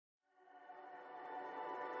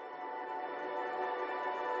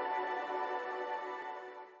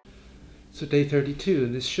So day 32,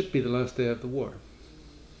 and this should be the last day of the war.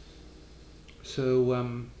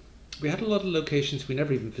 So we had a lot of locations we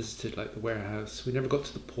never even visited, like the warehouse. We never got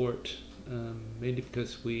to the port, mainly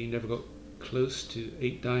because we never got close to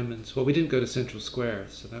 8 Diamonds. Well, we didn't go to Central Square,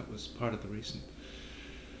 so that was part of the reason.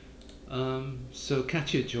 So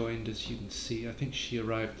Katya joined, as you can see. I think she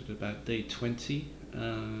arrived at about day 20.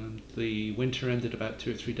 The winter ended about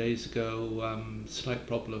 2 or 3 days ago. Slight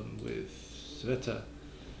problem with Cveta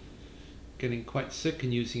getting quite sick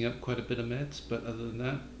and using up quite a bit of meds, but other than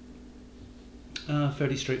that,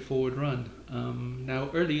 fairly straightforward run. Now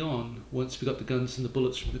early on, once we got the guns and the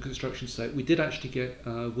bullets from the construction site, we did actually get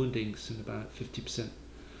woundings in about 50%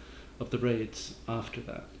 of the raids after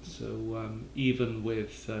that. So even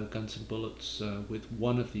with guns and bullets, with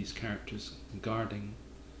one of these characters guarding,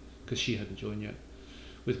 because she hadn't joined yet,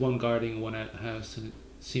 with one guarding and one out the house, and it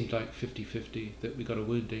seemed like 50-50 that we got a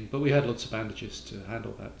wounding, but we had lots of bandages to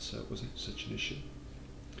handle that, so it wasn't such an issue.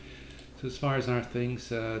 So as far as our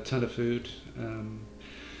things, a ton of food.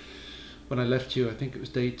 When I left you, I think it was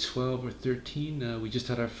day 12 or 13, we just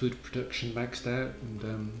had our food production maxed out,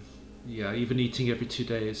 and yeah, even eating every 2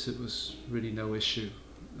 days, it was really no issue.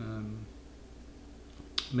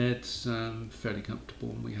 Meds, fairly comfortable,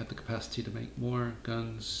 and we had the capacity to make more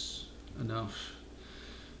guns, enough.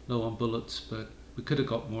 Low on bullets, but we could have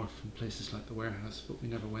got more from places like the warehouse, but we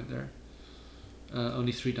never went there.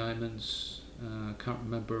 Only 3 Diamonds. Can't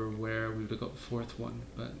remember where we would have got the 4th one,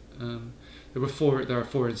 but there are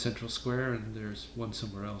 4 in Central Square, and there's 1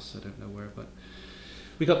 somewhere else, I don't know where, but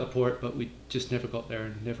we got the port, but we just never got there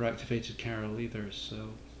and never activated Carol either. So,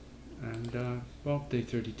 and well, day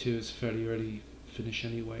 32 is a fairly early finish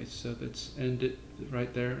anyway, so let's end it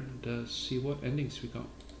right there and see what endings we got.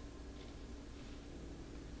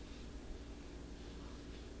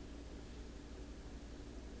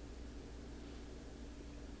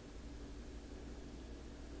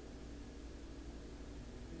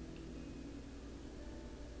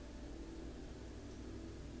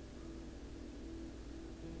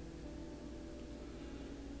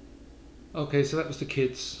 Okay, so that was the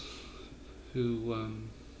kids who,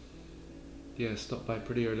 yeah, stopped by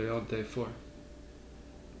pretty early on day 4.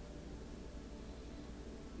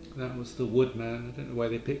 That was the Woodman. I don't know why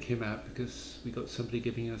they picked him out, because we got somebody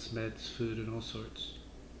giving us meds, food, and all sorts.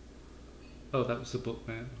 Oh, that was the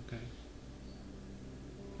Bookman. Okay.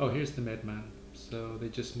 Oh, here's the Medman. So they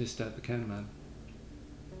just missed out the Canman.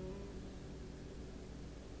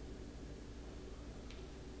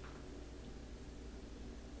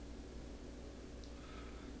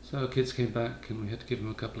 So kids came back and we had to give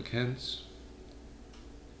them a couple of cans.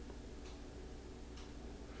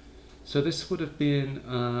 So this would have been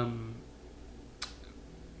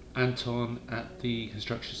Anton at the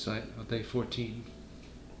construction site on day 14.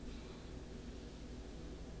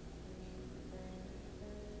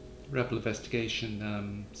 Rebel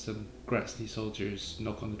investigation, some Gratsny soldiers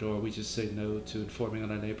knock on the door, we just say no to informing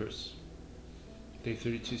on our neighbours. Day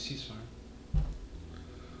 32 ceasefire.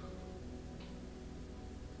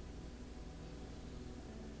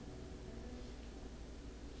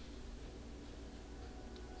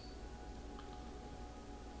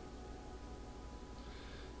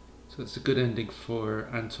 So it's a good ending for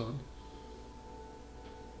Anton.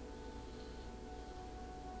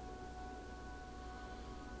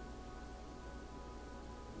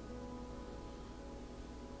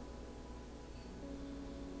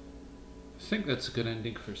 I think that's a good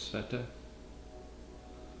ending for Cveta.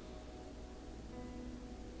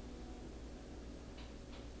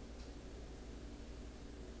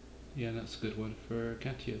 Yeah, that's a good one for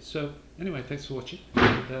Katya. So anyway, thanks for watching,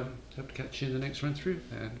 and hope to catch you in the next run through,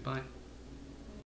 and bye.